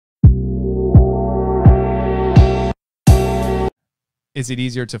is it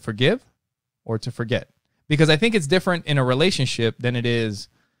easier to forgive or to forget? Because I think it's different in a relationship than it is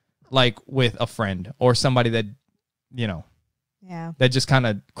like with a friend or somebody that, you know, that just kind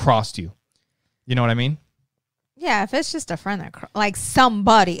of crossed you. You know what I mean? Yeah, if it's just a friend that like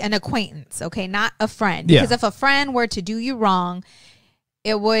somebody, an acquaintance, okay, not a friend. Because if a friend were to do you wrong,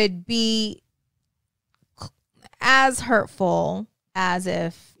 it would be as hurtful as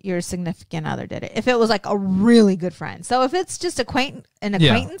if your significant other did it. If it was like a really good friend. So if it's just an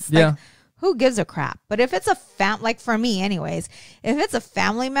acquaintance, like who gives a crap? But if it's like for me anyways, if it's a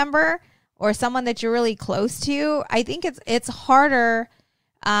family member or someone that you're really close to, I think it's harder.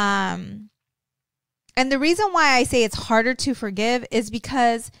 And the reason why I say it's harder to forgive is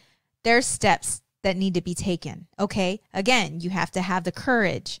because there's steps that need to be taken. Okay. Again, you have to have the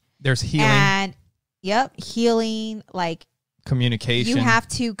courage. There's healing. And healing, like communication. You have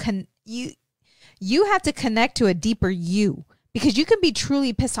to you have to connect to a deeper you, because you can be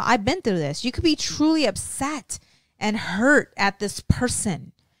truly pissed off. I've been through this. You could be truly upset and hurt at this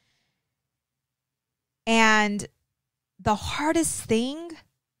person. And the hardest thing,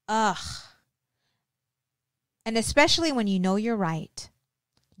 and especially when you know you're right.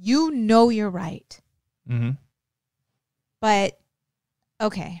 You know you're right. Mm-hmm. But,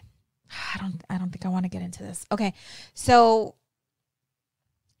 okay. I don't think I want to get into this. Okay. So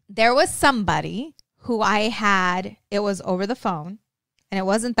there was somebody who I had, it was over the phone, and it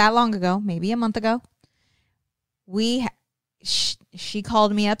wasn't that long ago, maybe a month ago. She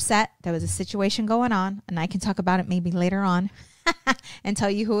called me upset. There was a situation going on, and I can talk about it maybe later on and tell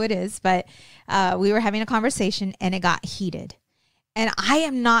you who it is. But we were having a conversation, and it got heated. And I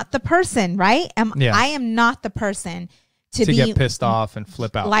am not the person, right? I am not the person to get pissed off and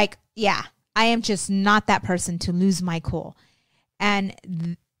flip out. Like, I am just not that person to lose my cool. And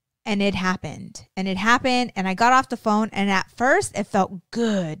it happened. And it happened, and I got off the phone, and at first it felt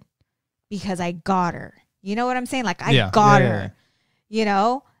good because I got her. You know what I'm saying? Like, I got her. You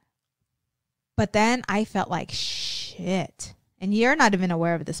know? But then I felt like shit. And you're not even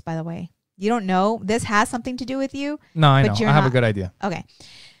aware of this, by the way. You don't know this has something to do with you. No, I know. I have a good idea. Okay.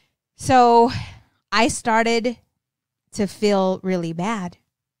 So I started to feel really bad.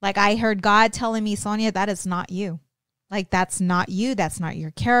 Like, I heard God telling me, Sonja, that is not you. Like, that's not you. That's not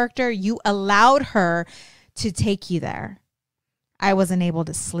your character. You allowed her to take you there. I wasn't able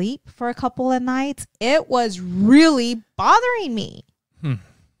to sleep for a couple of nights. It was really bothering me.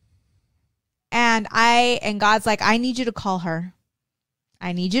 And God's like, I need you to call her.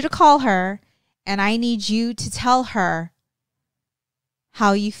 I need you to call her, and I need you to tell her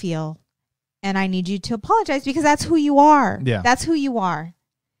how you feel. And I need you to apologize, because that's who you are. Yeah. That's who you are.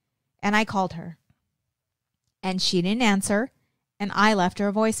 And I called her, and she didn't answer, and I left her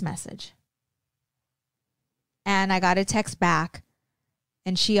a voice message. And I got a text back,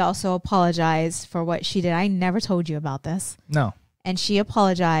 and she also apologized for what she did. I never told you about this. No. And she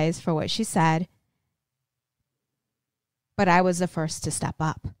apologized for what she said. But I was the first to step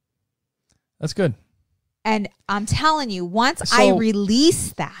up. That's good. And I'm telling you, once I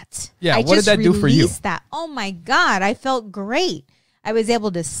released that. Yeah, what did that do for you? Oh my God, I felt great. I was able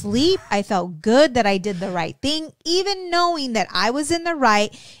to sleep. I felt good that I did the right thing. Even knowing that I was in the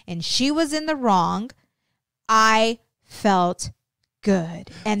right and she was in the wrong, I felt good.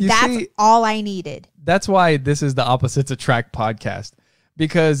 And that's all I needed. That's why this is the Opposites Attract podcast.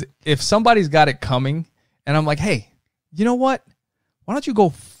 Because if somebody's got it coming and I'm like, hey, you know what? Why don't you go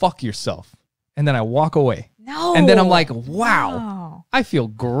fuck yourself? And then I walk away. No. And then I'm like, wow, I feel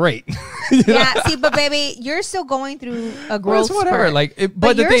great. See, but baby, you're still going through a growth spurt. Like,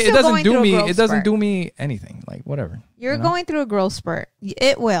 but the thing, it doesn't do me anything. Like, whatever. You're going through a growth spurt.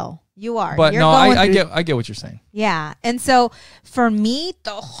 It will. You are. But no, I get what you're saying. Yeah. And so for me,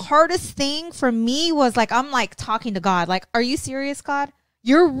 the hardest thing for me was like, I'm like talking to God. Like, are you serious, God?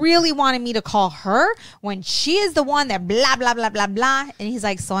 You're really wanting me to call her when she is the one that blah, blah, blah, blah, blah. And he's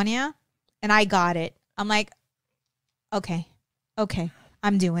like, Sonja, and I got it. I'm like, okay,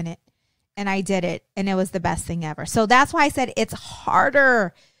 I'm doing it. And I did it. And it was the best thing ever. So that's why I said it's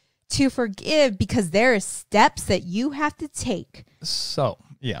harder to forgive, because there are steps that you have to take. So,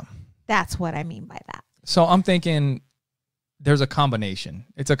 yeah. That's what I mean by that. So I'm thinking there's a combination.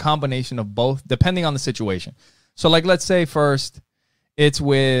 It's a combination of both, depending on the situation. So, like, let's say first, it's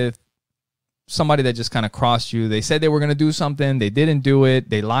with somebody that just kind of crossed you. They said they were going to do something. They didn't do it.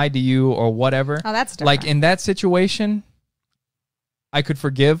 They lied to you or whatever. Oh, that's different. Like, in that situation, I could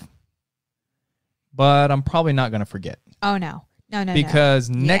forgive, but I'm probably not going to forget. Oh, no. No. Because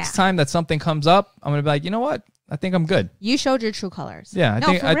next time that something comes up, I'm going to be like, you know what? I think I'm good. You showed your true colors. Yeah,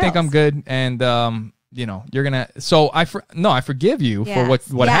 I think I'm good. And you're gonna. So I forgive you for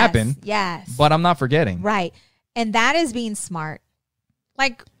what happened. Yes, but I'm not forgetting. Right, and that is being smart.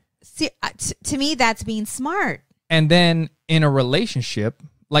 Like, to me, that's being smart. And then in a relationship,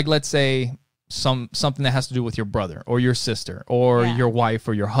 like let's say something that has to do with your brother or your sister or your wife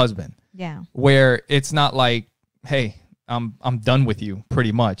or your husband. Yeah, where it's not like, hey, I'm done with you,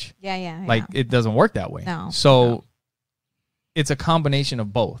 pretty much. Yeah. Like it doesn't work that way. No. So it's a combination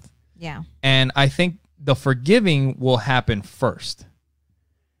of both. Yeah. And I think the forgiving will happen first.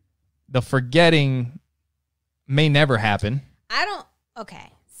 The forgetting may never happen.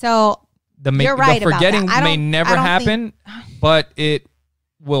 Okay. So you're right the forgetting about that. may never happen, but it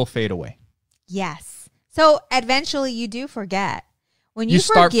will fade away. Yes. So eventually you do forget. When you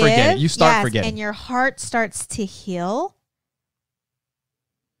start forgetting. You start forgetting. And your heart starts to heal,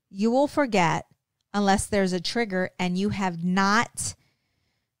 you will forget unless there's a trigger and you have not.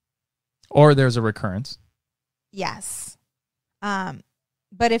 Or there's a recurrence. Yes. But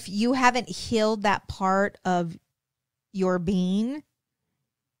if you haven't healed that part of your being,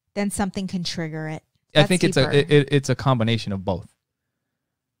 then something can trigger it. I think it's a combination of both.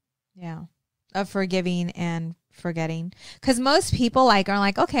 Yeah. Of forgiving and forgetting. Because most people are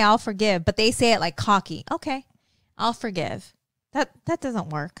like, okay, I'll forgive. But they say it like cocky. Okay, I'll forgive. That doesn't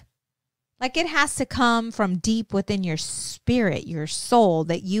work. Like, it has to come from deep within your spirit, your soul,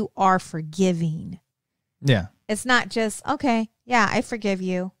 that you are forgiving. Yeah. It's not just, okay, yeah, I forgive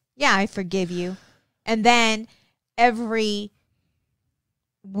you. Yeah, I forgive you. And then every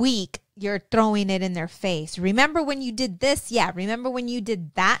week you're throwing it in their face. Remember when you did this? Yeah. Remember when you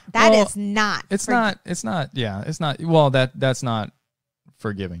did that? That is not. It's not. Yeah. It's not. Well, that's not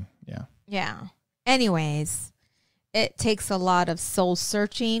forgiving. Yeah. Yeah. Anyways, it takes a lot of soul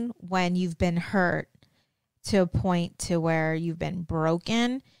searching when you've been hurt to a point to where you've been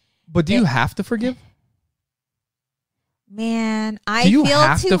broken. But do you have to forgive? Man, I feel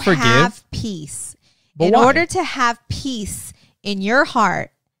to have peace. But in order to have peace in your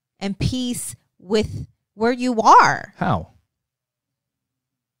heart and peace with where you are. How?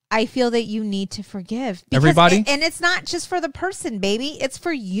 I feel that you need to forgive. Everybody? And it's not just for the person, baby. It's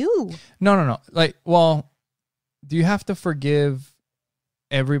for you. No. Like, well, do you have to forgive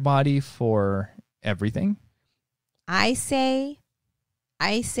everybody for everything? I say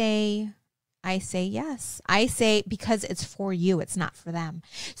yes. I say because it's for you. It's not for them.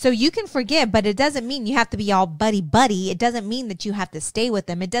 So you can forgive, but it doesn't mean you have to be all buddy-buddy. It doesn't mean that you have to stay with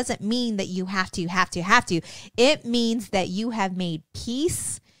them. It doesn't mean that you have to. It means that you have made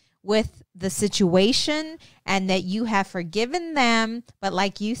peace with the situation and that you have forgiven them. But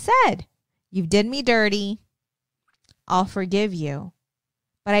like you said, you've done me dirty. I'll forgive you.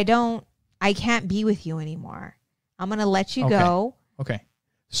 But I can't be with you anymore. I'm going to let you go. Okay.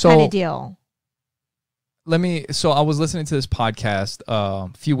 So kind of deal. So I was listening to this podcast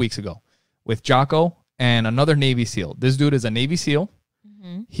a few weeks ago with Jocko and another Navy SEAL. This dude is a Navy SEAL.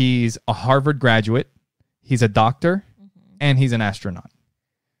 Mm-hmm. He's a Harvard graduate. He's a doctor, and he's an astronaut.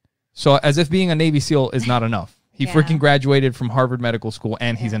 So as if being a Navy SEAL is not enough. He freaking graduated from Harvard Medical School,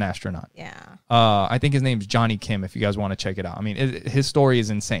 and he's an astronaut. Yeah. I think his name's Johnny Kim, if you guys want to check it out. I mean, his story is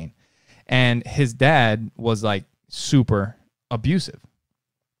insane. And his dad was like super abusive.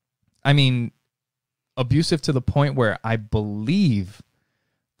 I mean, abusive to the point where I believe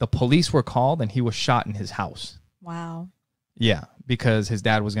the police were called and he was shot in his house. Wow. Yeah, because his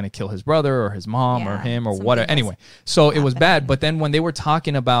dad was going to kill his brother or his mom or him or whatever. Anyway, so it was bad. But then when they were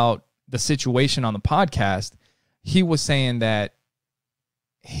talking about the situation on the podcast, he was saying that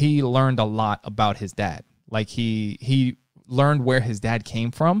he learned a lot about his dad. Like he learned where his dad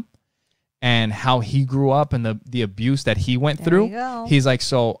came from and how he grew up and the abuse that he went through. He's like,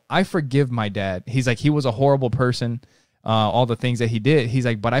 so I forgive my dad. He's like, he was a horrible person, all the things that he did. He's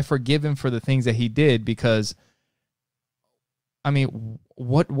like, but I forgive him for the things that he did because, I mean,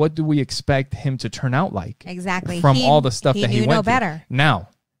 what do we expect him to turn out like? Exactly. From all the stuff that he went through. Better. Now,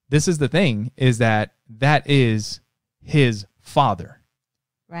 this is the thing, is that is his father.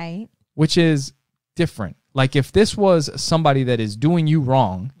 Right. Which is different. Like, if this was somebody that is doing you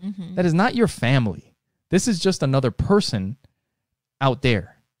wrong, that is not your family. This is just another person out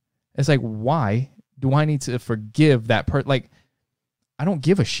there. It's like, why do I need to forgive that person? Like, I don't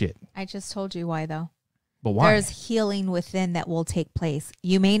give a shit. I just told you why, though. But why? There's healing within that will take place.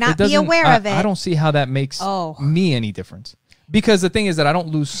 You may not be aware of it. I don't see how that makes me any difference. Because the thing is that I don't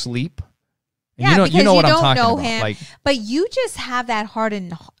lose sleep. Yeah, you know what I'm talking about. Him, like, but you just have that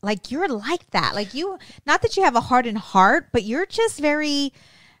hardened, like you're like that. Like you, not that you have a hardened heart, but you're just very.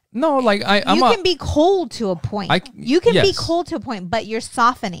 No, like you can be cold to a point. You can be cold to a point, but you're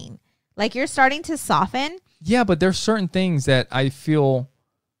softening. Like you're starting to soften. Yeah, but there's certain things that I feel.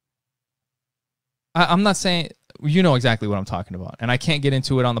 I'm not saying, you know exactly what I'm talking about, and I can't get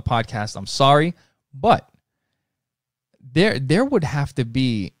into it on the podcast. I'm sorry, but there would have to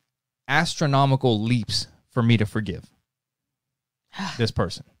be astronomical leaps for me to forgive this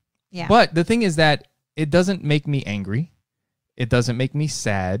person. Yeah. But the thing is that it doesn't make me angry. It doesn't make me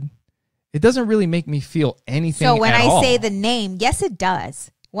sad. It doesn't really make me feel anything. So when at I all. say the name, yes, it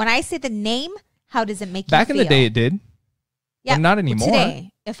does. When I say the name, how does it make you Back feel? in the day, it did. Yeah, but not anymore.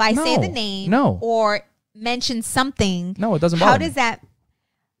 Today, if I say the No. name No. or mention something, No, it doesn't bother me.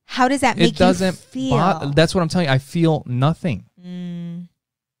 How does that make It doesn't you feel? That's what I'm telling you. I feel nothing.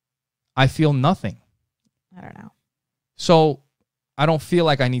 I feel nothing. I don't know. So I don't feel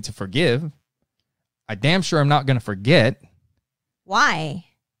like I need to forgive. I damn sure I'm not going to forget. Why?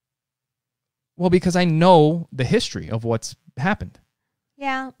 Well, because I know the history of what's happened.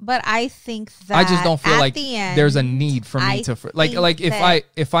 Yeah, but I think that I just don't feel at like the end, there's a need for me I to like think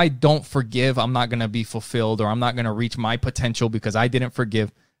if I don't forgive, I'm not going to be fulfilled or I'm not going to reach my potential because I didn't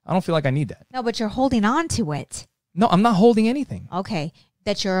forgive. I don't feel like I need that. No, but you're holding on to it. No, I'm not holding anything. Okay,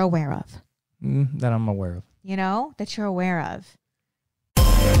 that you're aware of. That I'm aware of. You know, that you're aware of.